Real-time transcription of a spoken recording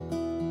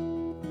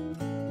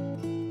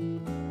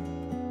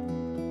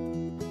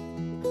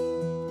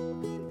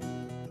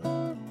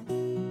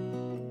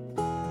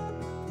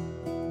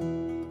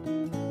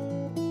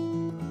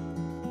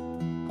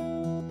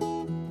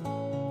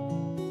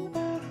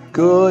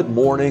Good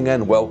morning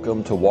and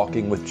welcome to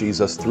Walking with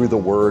Jesus Through the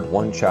Word,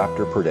 one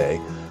chapter per day.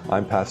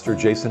 I'm Pastor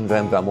Jason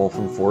Van Bemmel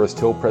from Forest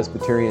Hill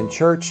Presbyterian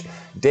Church.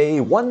 Day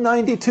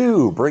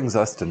 192 brings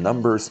us to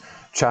Numbers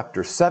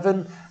chapter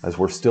 7 as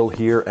we're still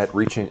here at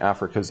Reaching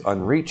Africa's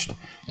Unreached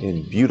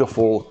in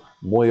beautiful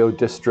Moyo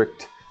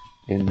district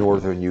in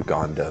northern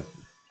Uganda.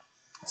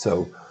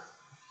 So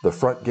the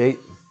front gate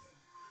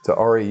to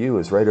RAU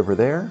is right over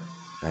there,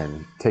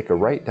 and take a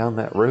right down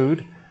that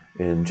road.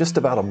 In just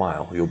about a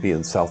mile, you'll be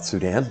in South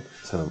Sudan.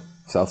 So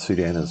South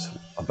Sudan is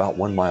about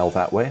 1 mile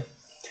that way.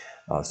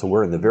 So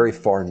we're in the very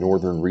far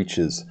northern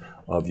reaches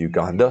of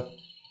Uganda.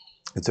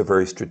 It's a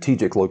very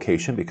strategic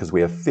location because we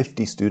have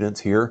 50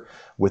 students here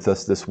with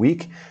us this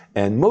week,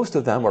 and most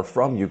of them are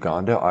from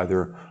Uganda,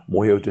 either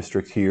Moyo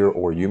district here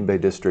or Yumbe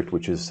district,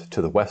 which is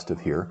to the west of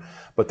here.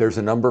 But there's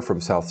a number from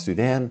South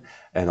Sudan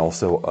and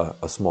also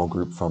a small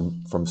group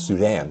from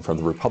Sudan, from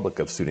the Republic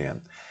of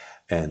Sudan.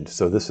 And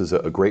so this is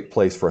a great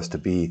place for us to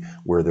be,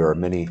 where there are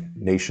many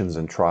nations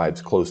and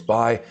tribes close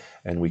by,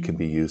 and we can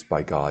be used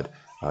by God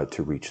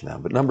to reach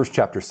them. But Numbers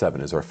chapter 7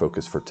 is our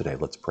focus for today.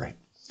 Let's pray.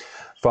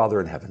 Father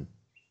in heaven,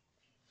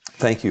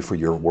 thank you for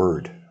your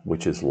word,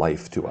 which is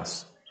life to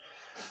us.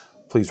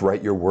 Please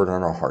write your word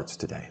on our hearts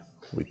today.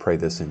 We pray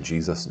this in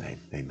Jesus'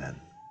 name.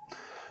 Amen.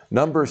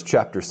 Numbers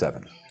chapter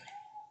 7.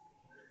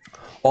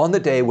 On the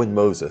day when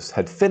Moses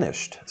had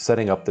finished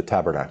setting up the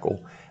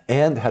tabernacle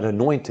and had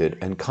anointed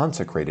and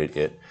consecrated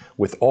it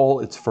with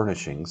all its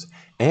furnishings,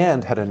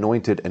 and had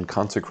anointed and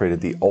consecrated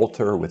the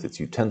altar with its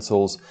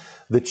utensils,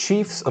 the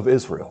chiefs of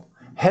Israel,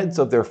 heads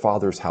of their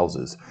fathers'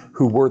 houses,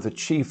 who were the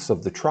chiefs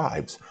of the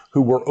tribes,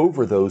 who were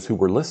over those who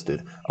were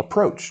listed,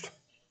 approached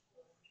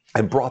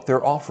and brought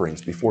their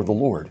offerings before the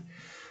Lord.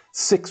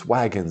 6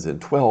 wagons and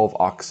 12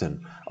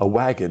 oxen, a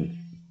wagon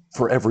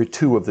for every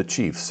 2 of the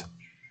chiefs,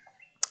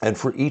 and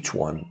for each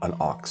one an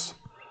ox.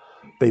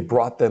 They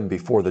brought them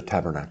before the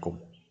tabernacle.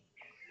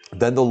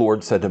 Then the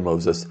Lord said to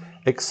Moses,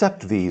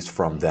 "Accept these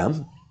from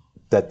them,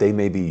 that they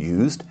may be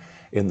used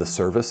in the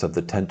service of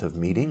the tent of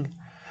meeting,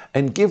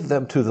 and give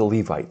them to the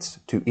Levites,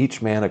 to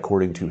each man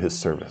according to his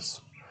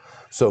service."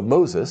 So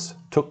Moses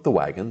took the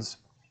wagons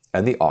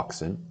and the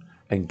oxen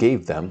and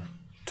gave them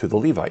to the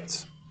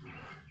Levites.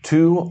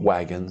 2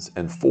 wagons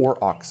and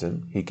 4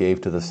 oxen he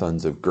gave to the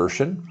sons of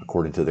Gershon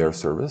according to their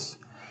service,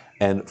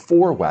 and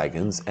 4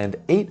 wagons and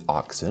 8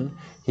 oxen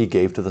he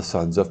gave to the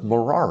sons of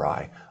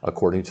Merari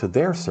according to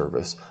their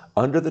service,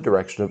 under the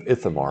direction of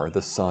Ithamar,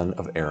 the son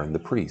of Aaron the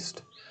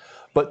priest.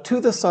 But to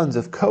the sons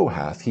of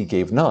Kohath he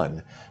gave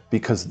none,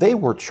 because they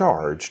were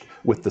charged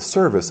with the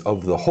service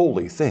of the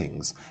holy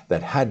things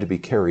that had to be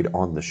carried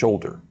on the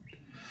shoulder.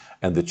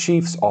 And the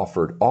chiefs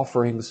offered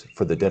offerings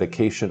for the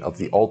dedication of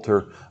the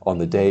altar on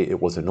the day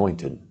it was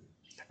anointed.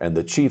 And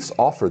the chiefs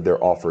offered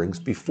their offerings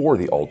before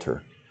the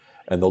altar.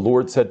 And the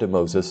Lord said to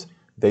Moses,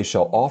 "They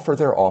shall offer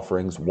their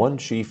offerings 1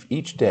 chief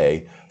each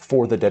day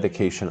for the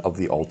dedication of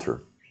the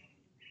altar."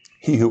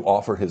 He who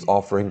offered his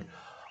offering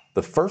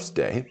the first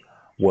day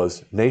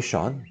was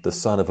Nahshon, the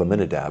son of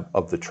Amminadab,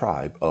 of the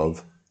tribe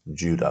of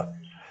Judah.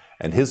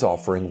 And his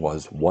offering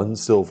was 1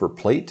 silver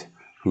plate,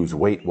 whose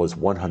weight was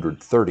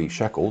 130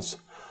 shekels,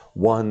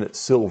 1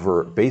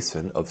 silver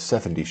basin of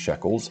 70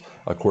 shekels,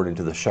 according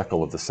to the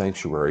shekel of the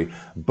sanctuary,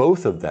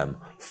 both of them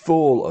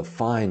full of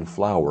fine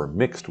flour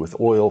mixed with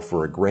oil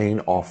for a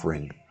grain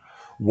offering,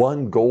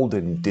 1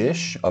 golden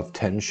dish of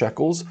 10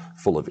 shekels,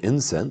 full of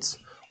incense,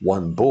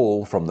 1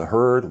 bull from the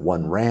herd,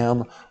 1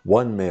 ram,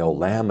 1 male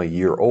lamb a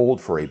year old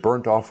for a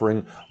burnt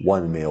offering,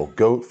 1 male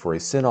goat for a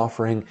sin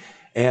offering,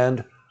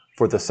 and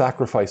for the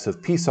sacrifice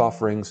of peace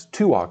offerings,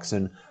 2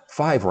 oxen,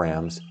 5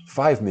 rams,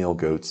 5 male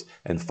goats,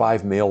 and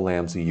 5 male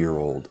lambs a year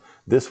old.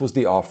 This was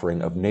the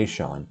offering of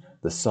Nahshon,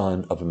 the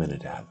son of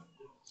Amminadab.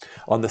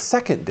 On the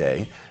second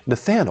day,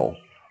 Nathanael,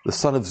 the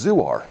son of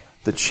Zuar,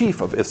 the chief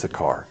of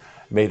Issachar,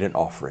 made an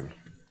offering.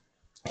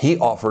 He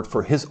offered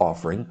for his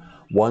offering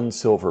 1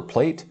 silver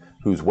plate,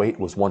 whose weight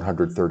was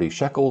 130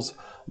 shekels,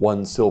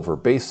 1 silver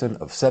basin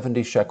of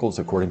 70 shekels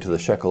according to the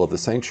shekel of the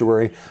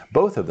sanctuary,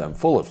 both of them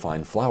full of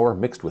fine flour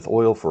mixed with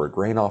oil for a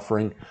grain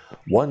offering,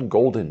 1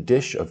 golden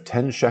dish of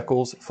 10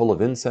 shekels full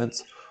of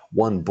incense,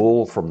 1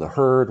 bull from the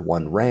herd,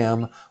 1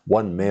 ram,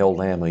 1 male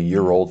lamb a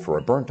year old for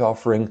a burnt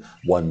offering,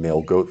 1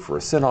 male goat for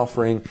a sin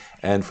offering,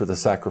 and for the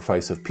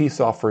sacrifice of peace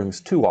offerings,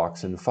 2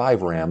 oxen,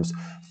 5 rams,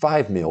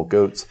 5 male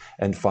goats,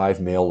 and 5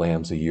 male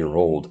lambs a year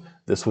old.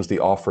 This was the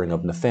offering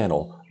of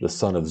Nathanael, the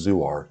son of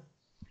Zuar.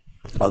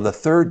 On the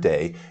third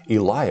day,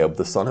 Eliab,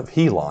 the son of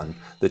Helon,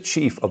 the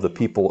chief of the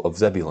people of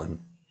Zebulun,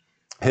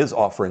 his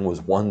offering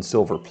was 1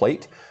 silver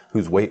plate,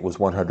 whose weight was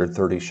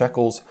 130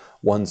 shekels,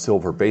 1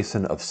 silver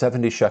basin of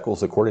 70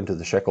 shekels according to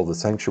the shekel of the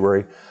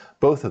sanctuary,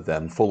 both of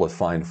them full of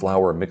fine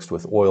flour mixed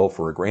with oil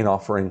for a grain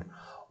offering,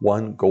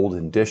 1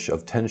 golden dish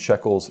of 10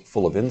 shekels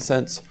full of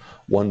incense,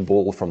 1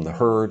 bull from the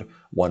herd,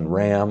 1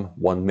 ram,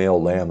 1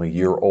 male lamb a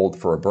year old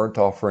for a burnt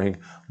offering,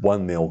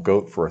 1 male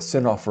goat for a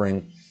sin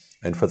offering,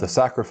 and for the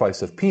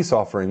sacrifice of peace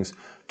offerings,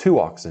 2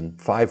 oxen,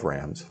 5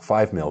 rams,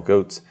 5 male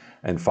goats,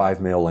 and 5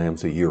 male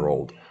lambs a year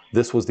old.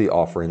 This was the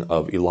offering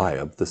of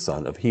Eliab, the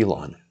son of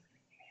Helon.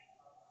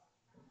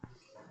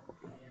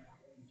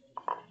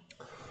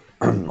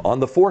 On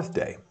the fourth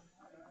day,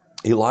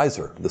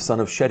 Eliezer, the son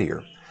of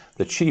Shedeur,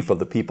 the chief of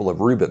the people of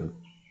Reuben,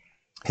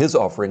 his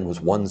offering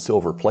was 1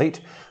 silver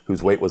plate,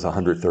 whose weight was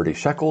 130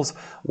 shekels,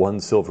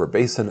 1 silver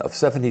basin of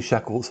 70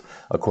 shekels,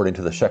 according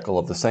to the shekel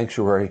of the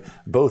sanctuary,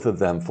 both of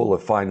them full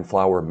of fine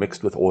flour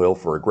mixed with oil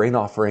for a grain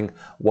offering,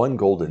 1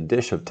 golden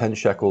dish of 10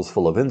 shekels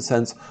full of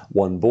incense,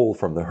 1 bull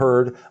from the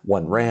herd,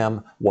 1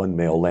 ram, 1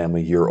 male lamb a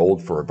year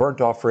old for a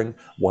burnt offering,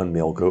 1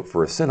 male goat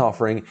for a sin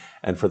offering,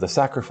 and for the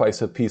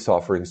sacrifice of peace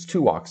offerings,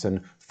 2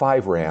 oxen,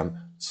 5 rams,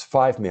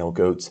 5 male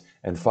goats,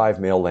 and 5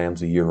 male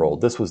lambs a year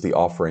old. This was the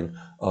offering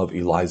of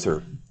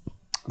Eliezer,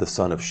 the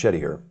son of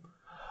Shedeur.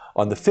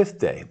 On the fifth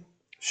day,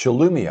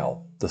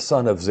 Shelumiel, the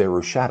son of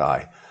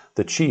Zerushadai,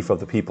 the chief of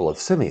the people of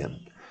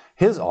Simeon,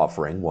 his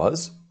offering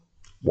was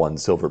 1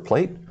 silver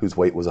plate, whose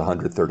weight was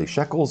 130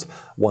 shekels,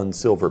 1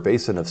 silver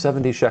basin of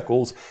 70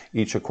 shekels,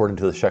 each according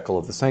to the shekel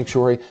of the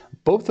sanctuary,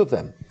 both of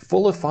them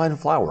full of fine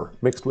flour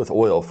mixed with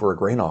oil for a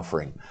grain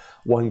offering,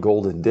 1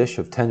 golden dish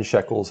of 10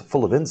 shekels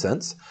full of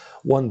incense,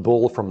 1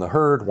 bull from the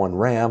herd, 1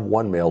 ram,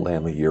 1 male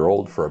lamb a year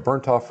old for a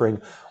burnt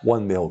offering,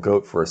 1 male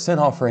goat for a sin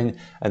offering,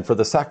 and for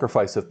the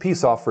sacrifice of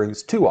peace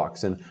offerings, 2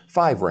 oxen,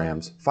 5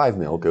 rams, 5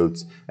 male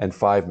goats, and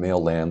 5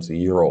 male lambs a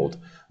year old.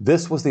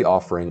 This was the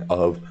offering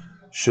of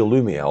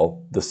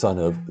Shelumiel, the son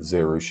of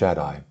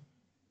Zerushadai.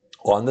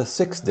 On the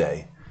sixth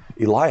day,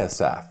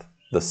 Eliasaph,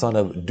 the son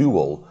of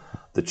Deuel,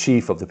 the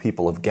chief of the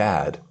people of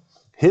Gad,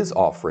 his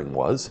offering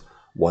was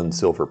 1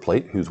 silver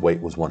plate, whose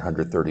weight was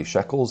 130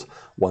 shekels,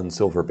 1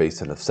 silver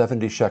basin of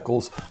 70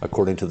 shekels,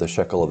 according to the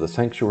shekel of the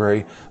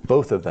sanctuary,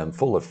 both of them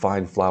full of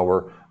fine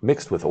flour,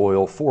 mixed with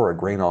oil for a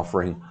grain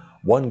offering,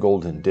 1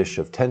 golden dish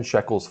of 10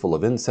 shekels full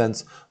of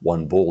incense,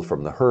 1 bull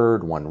from the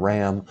herd, 1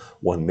 ram,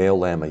 1 male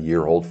lamb a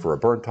year old for a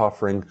burnt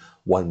offering,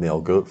 1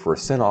 male goat for a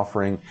sin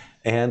offering,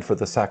 and for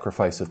the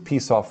sacrifice of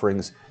peace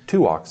offerings,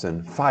 2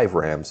 oxen, 5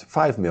 rams,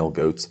 5 male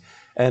goats,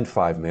 and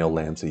 5 male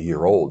lambs a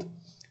year old.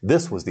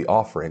 This was the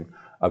offering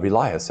of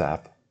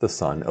Eliasaph, the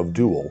son of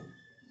Deuel.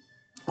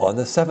 On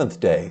the seventh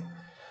day,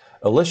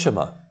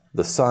 Elishama,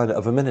 the son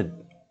of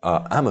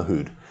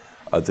Ammihud,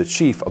 the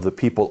chief of the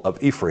people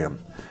of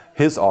Ephraim,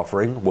 his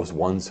offering was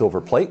 1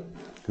 silver plate,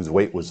 whose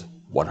weight was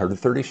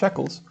 130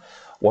 shekels,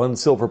 1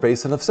 silver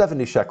basin of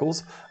 70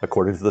 shekels,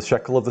 according to the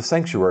shekel of the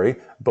sanctuary,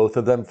 both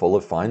of them full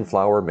of fine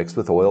flour mixed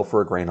with oil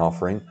for a grain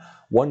offering,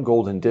 1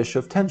 golden dish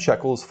of 10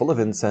 shekels full of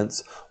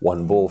incense,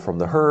 1 bull from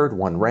the herd,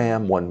 1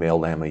 ram, 1 male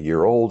lamb a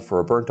year old for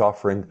a burnt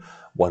offering,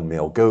 1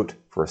 male goat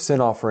for a sin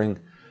offering,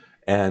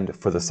 and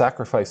for the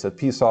sacrifice of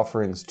peace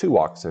offerings, 2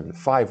 oxen,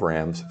 5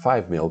 rams,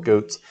 5 male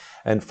goats,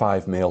 and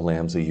 5 male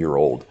lambs a year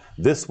old.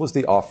 This was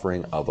the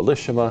offering of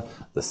Elishama,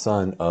 the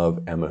son of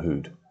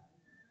Ammihud.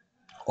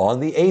 On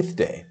the eighth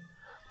day,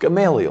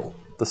 Gamaliel,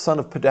 the son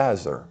of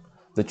Pedazur,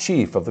 the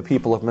chief of the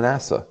people of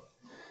Manasseh,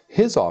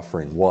 his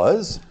offering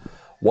was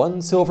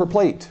 1 silver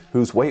plate,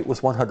 whose weight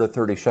was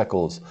 130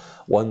 shekels,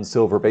 1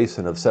 silver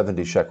basin of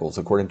 70 shekels,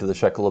 according to the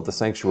shekel of the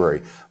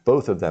sanctuary,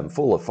 both of them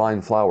full of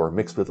fine flour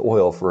mixed with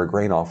oil for a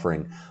grain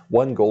offering,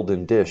 1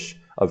 golden dish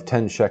of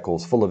 10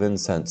 shekels full of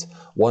incense,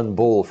 1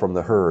 bull from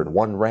the herd,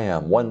 1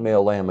 ram, 1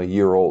 male lamb a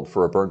year old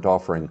for a burnt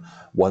offering,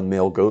 1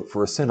 male goat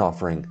for a sin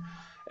offering,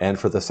 and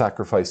for the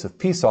sacrifice of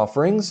peace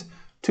offerings,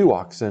 2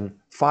 oxen,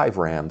 5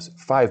 rams,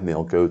 5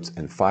 male goats,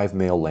 and 5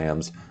 male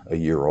lambs a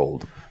year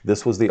old.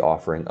 This was the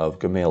offering of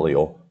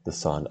Gamaliel, the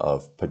son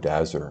of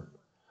Pedazur.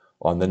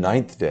 On the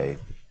ninth day,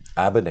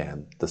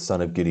 Abidan, the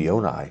son of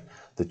Gideoni,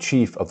 the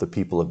chief of the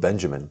people of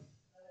Benjamin,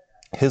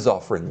 his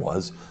offering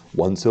was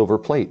 1 silver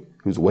plate,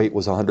 whose weight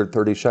was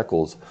 130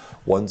 shekels,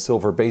 1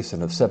 silver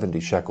basin of 70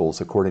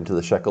 shekels, according to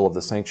the shekel of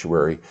the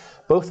sanctuary,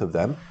 both of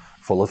them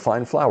full of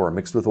fine flour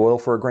mixed with oil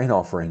for a grain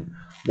offering,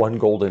 1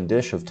 golden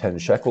dish of 10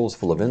 shekels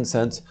full of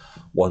incense,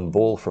 1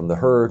 bull from the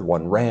herd,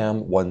 1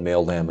 ram, 1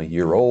 male lamb a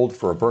year old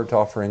for a burnt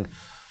offering,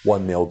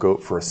 1 male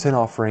goat for a sin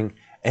offering,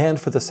 and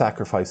for the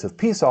sacrifice of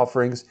peace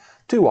offerings,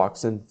 2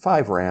 oxen,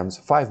 5 rams,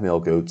 5 male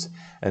goats,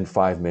 and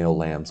 5 male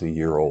lambs a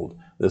year old.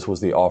 This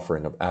was the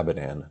offering of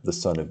Abidan, the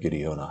son of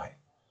Gideoni.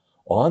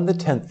 On the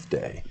 10th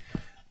day,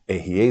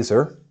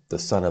 Ahiezer, the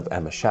son of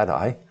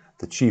Ammishaddai,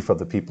 the chief of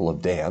the people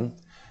of Dan,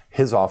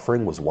 his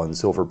offering was 1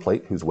 silver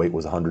plate, whose weight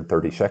was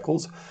 130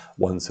 shekels,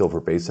 1 silver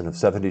basin of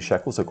 70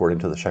 shekels, according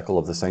to the shekel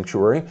of the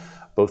sanctuary,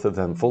 both of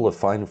them full of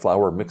fine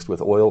flour mixed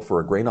with oil for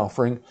a grain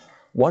offering,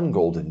 1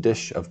 golden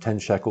dish of 10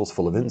 shekels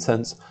full of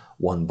incense,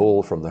 1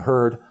 bull from the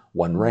herd,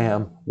 1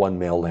 ram, 1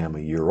 male lamb a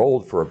year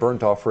old for a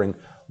burnt offering,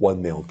 1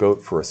 male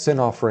goat for a sin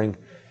offering,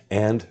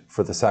 and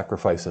for the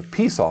sacrifice of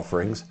peace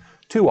offerings,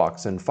 2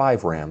 oxen,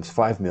 5 rams,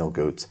 5 male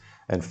goats,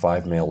 and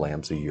 5 male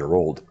lambs a year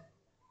old.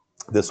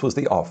 This was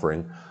the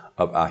offering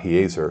of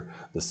Ahiezer,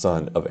 the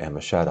son of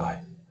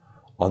Ammishaddai.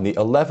 On the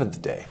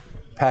 11th day,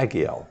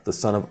 Pagiel, the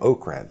son of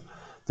Okran,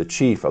 the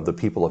chief of the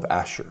people of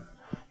Asher,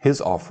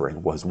 his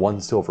offering was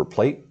 1 silver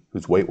plate,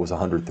 whose weight was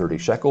 130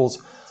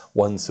 shekels,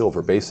 1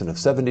 silver basin of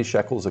 70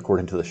 shekels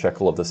according to the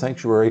shekel of the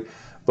sanctuary,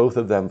 both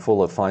of them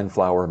full of fine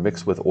flour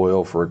mixed with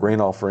oil for a grain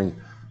offering,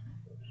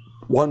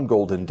 1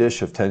 golden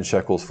dish of 10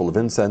 shekels full of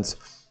incense,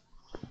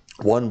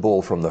 1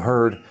 bull from the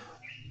herd,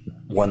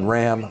 1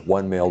 ram,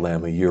 1 male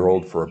lamb a year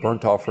old for a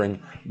burnt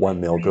offering, 1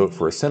 male goat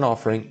for a sin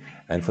offering,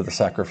 and for the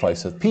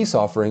sacrifice of peace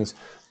offerings,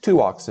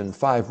 2 oxen,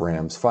 5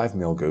 rams, 5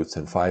 male goats,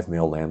 and 5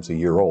 male lambs a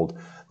year old.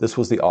 This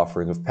was the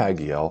offering of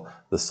Pagiel,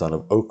 the son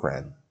of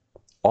Okran.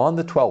 On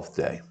the 12th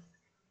day,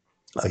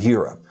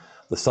 Ahira,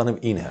 the son of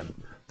Enan,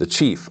 the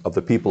chief of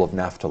the people of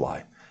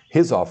Naphtali,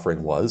 his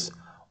offering was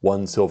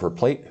 1 silver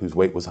plate, whose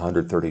weight was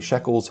 130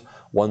 shekels,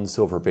 1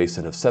 silver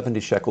basin of 70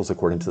 shekels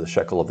according to the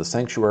shekel of the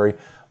sanctuary,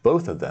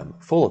 both of them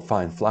full of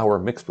fine flour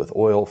mixed with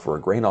oil for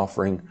a grain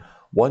offering,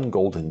 1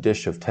 golden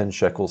dish of 10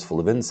 shekels full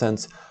of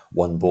incense,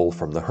 1 bull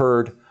from the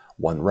herd,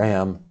 1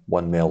 ram,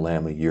 1 male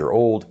lamb a year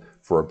old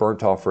for a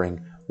burnt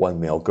offering, 1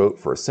 male goat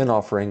for a sin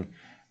offering,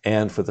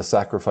 and for the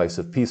sacrifice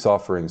of peace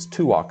offerings,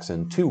 2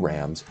 oxen, 2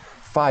 rams,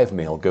 5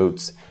 male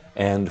goats,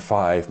 and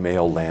 5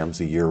 male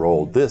lambs a year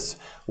old. This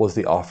was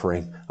the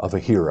offering of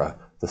Ahira,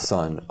 the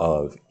son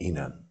of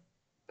Enan.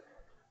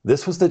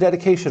 This was the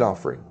dedication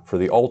offering for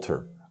the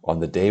altar on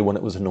the day when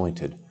it was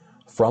anointed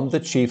from the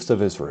chiefs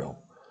of Israel.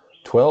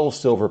 12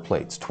 silver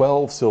plates,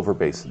 12 silver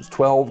basins,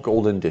 12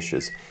 golden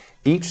dishes,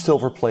 each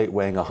silver plate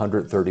weighing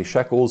 130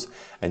 shekels,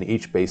 and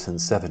each basin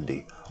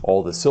 70.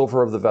 All the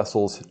silver of the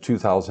vessels,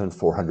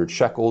 2,400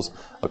 shekels,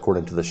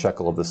 according to the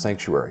shekel of the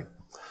sanctuary.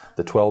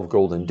 The 12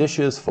 golden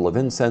dishes full of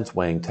incense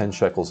weighing 10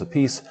 shekels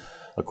apiece,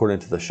 according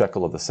to the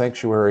shekel of the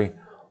sanctuary.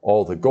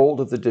 All the gold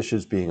of the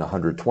dishes being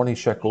 120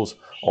 shekels.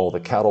 All the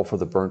cattle for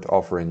the burnt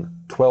offering,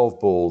 12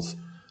 bulls,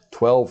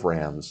 12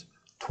 rams,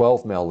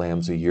 12 male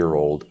lambs a year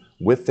old,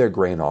 with their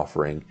grain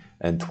offering,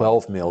 and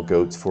 12 male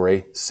goats for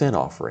a sin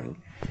offering.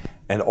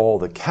 And all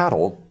the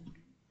cattle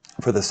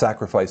for the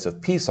sacrifice of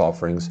peace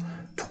offerings,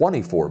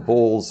 24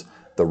 bulls,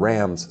 the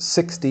rams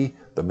 60,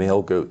 the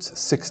male goats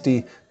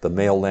 60, the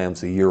male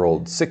lambs a year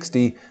old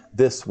 60.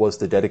 This was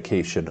the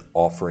dedication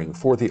offering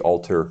for the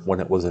altar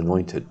when it was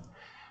anointed.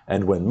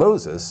 And when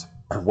Moses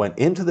went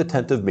into the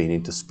tent of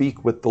meeting to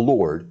speak with the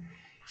Lord,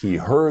 he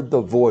heard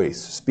the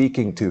voice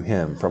speaking to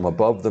him from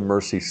above the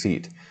mercy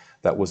seat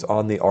that was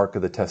on the ark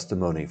of the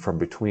testimony from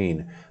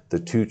between the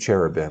 2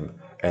 cherubim,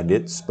 and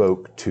it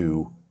spoke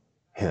to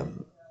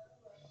him.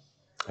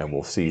 And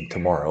we'll see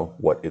tomorrow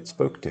what it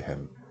spoke to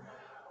him.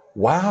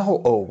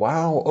 Wow, oh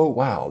wow, oh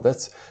wow.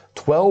 That's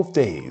 12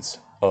 days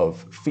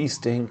of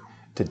feasting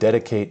to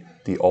dedicate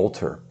the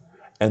altar.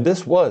 And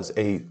this was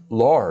a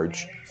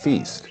large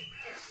feast.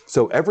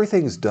 So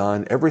everything's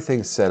done,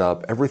 everything's set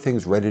up,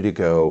 everything's ready to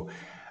go.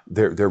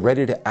 They're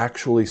ready to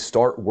actually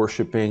start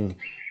worshiping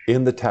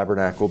in the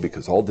tabernacle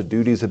because all the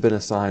duties have been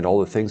assigned, all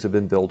the things have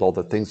been built, all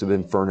the things have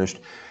been furnished.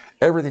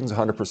 Everything's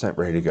 100%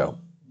 ready to go.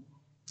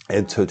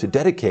 And so to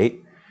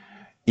dedicate,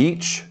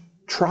 each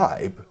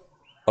tribe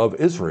of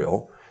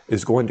Israel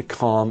is going to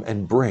come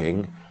and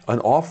bring an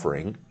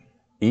offering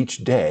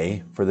each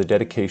day for the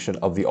dedication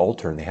of the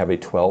altar, and they have a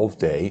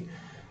 12-day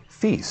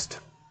feast.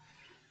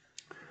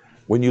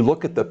 When you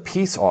look at the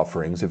peace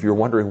offerings, if you're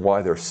wondering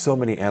why there's so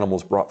many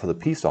animals brought for the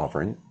peace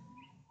offering,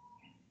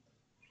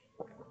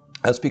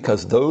 that's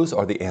because those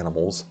are the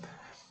animals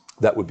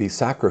that would be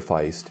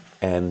sacrificed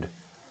and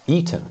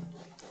eaten,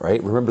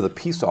 right? Remember, the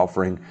peace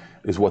offering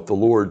is what the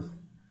Lord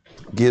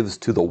gives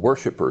to the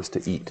worshipers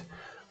to eat.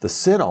 The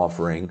sin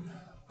offering,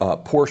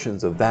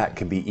 portions of that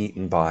can be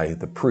eaten by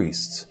the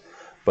priests,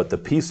 but the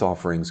peace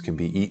offerings can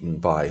be eaten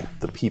by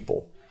the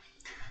people.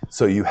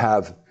 So you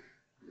have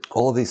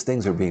all of these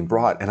things are being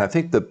brought, and I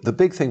think the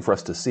big thing for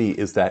us to see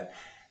is that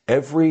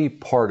every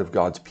part of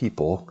God's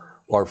people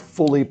are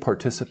fully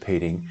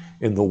participating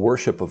in the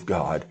worship of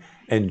God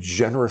and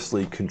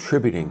generously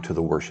contributing to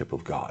the worship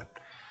of God.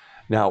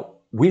 Now,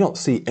 we don't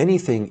see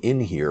anything in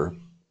here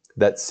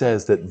that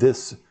says that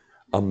this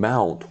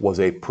amount was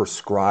a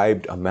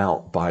prescribed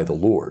amount by the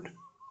Lord.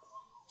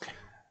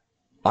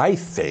 I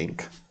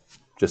think,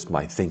 just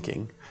my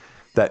thinking,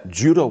 that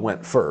Judah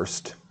went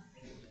first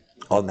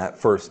on that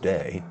first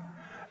day,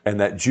 and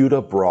that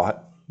Judah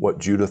brought what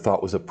Judah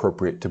thought was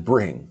appropriate to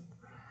bring.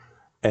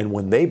 And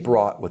when they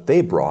brought what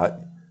they brought,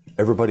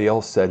 everybody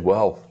else said,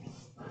 well,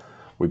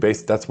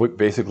 that's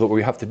basically what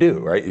we have to do,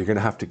 right? You're going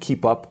to have to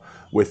keep up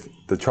with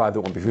the tribe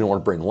that you don't want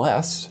to bring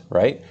less,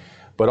 right?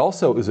 But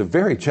also it was a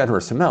very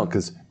generous amount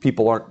because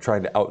people aren't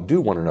trying to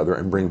outdo one another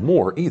and bring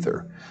more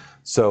either.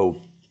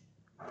 So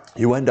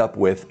you end up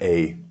with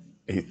a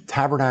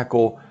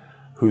tabernacle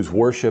whose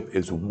worship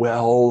is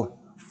well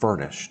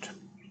furnished,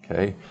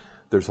 okay?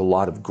 There's a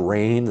lot of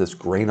grain, this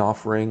grain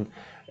offering,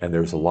 and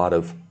there's a lot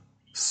of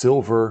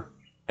silver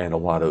and a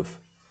lot of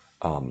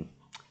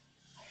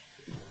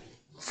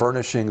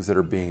furnishings that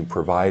are being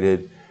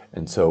provided.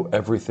 And so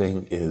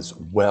everything is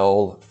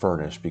well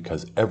furnished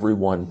because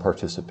everyone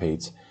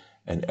participates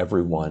and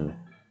everyone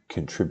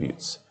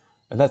contributes.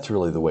 And that's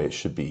really the way it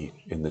should be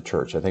in the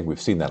church. I think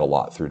we've seen that a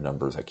lot through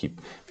Numbers. I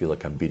feel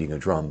like I'm beating a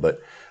drum,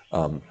 but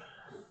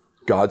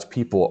God's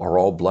people are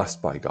all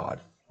blessed by God.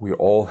 We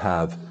all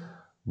have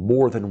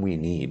more than we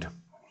need.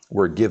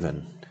 We're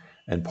given,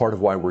 and part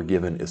of why we're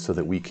given is so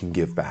that we can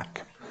give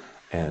back,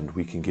 and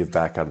we can give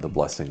back out of the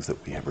blessings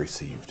that we have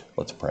received.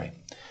 Let's pray.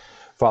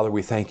 Father,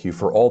 we thank you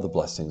for all the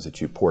blessings that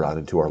you poured out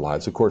into our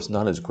lives. Of course,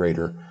 none is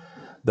greater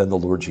than the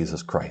Lord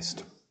Jesus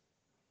Christ,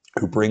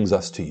 who brings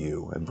us to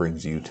you and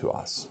brings you to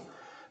us.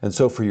 And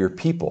so for your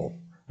people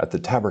at the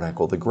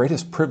tabernacle, the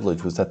greatest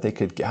privilege was that they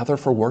could gather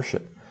for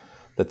worship,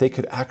 that they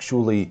could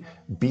actually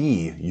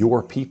be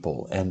your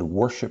people and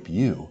worship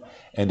you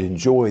and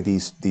enjoy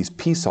these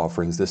peace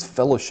offerings, this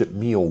fellowship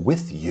meal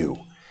with you.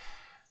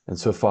 And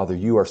so, Father,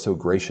 you are so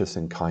gracious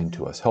and kind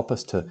to us. Help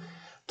us to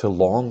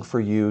long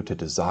for you, to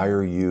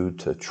desire you,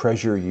 to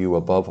treasure you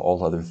above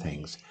all other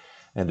things,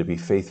 and to be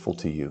faithful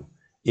to you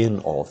in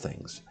all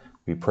things.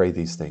 We pray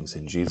these things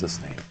in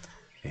Jesus' name.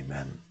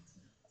 Amen.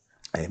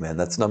 Amen.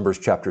 That's Numbers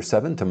chapter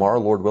 7. Tomorrow,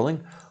 Lord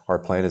willing, our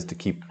plan is to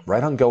keep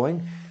right on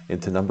going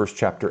into Numbers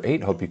chapter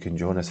 8. Hope you can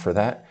join us for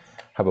that.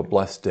 Have a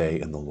blessed day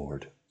in the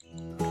Lord.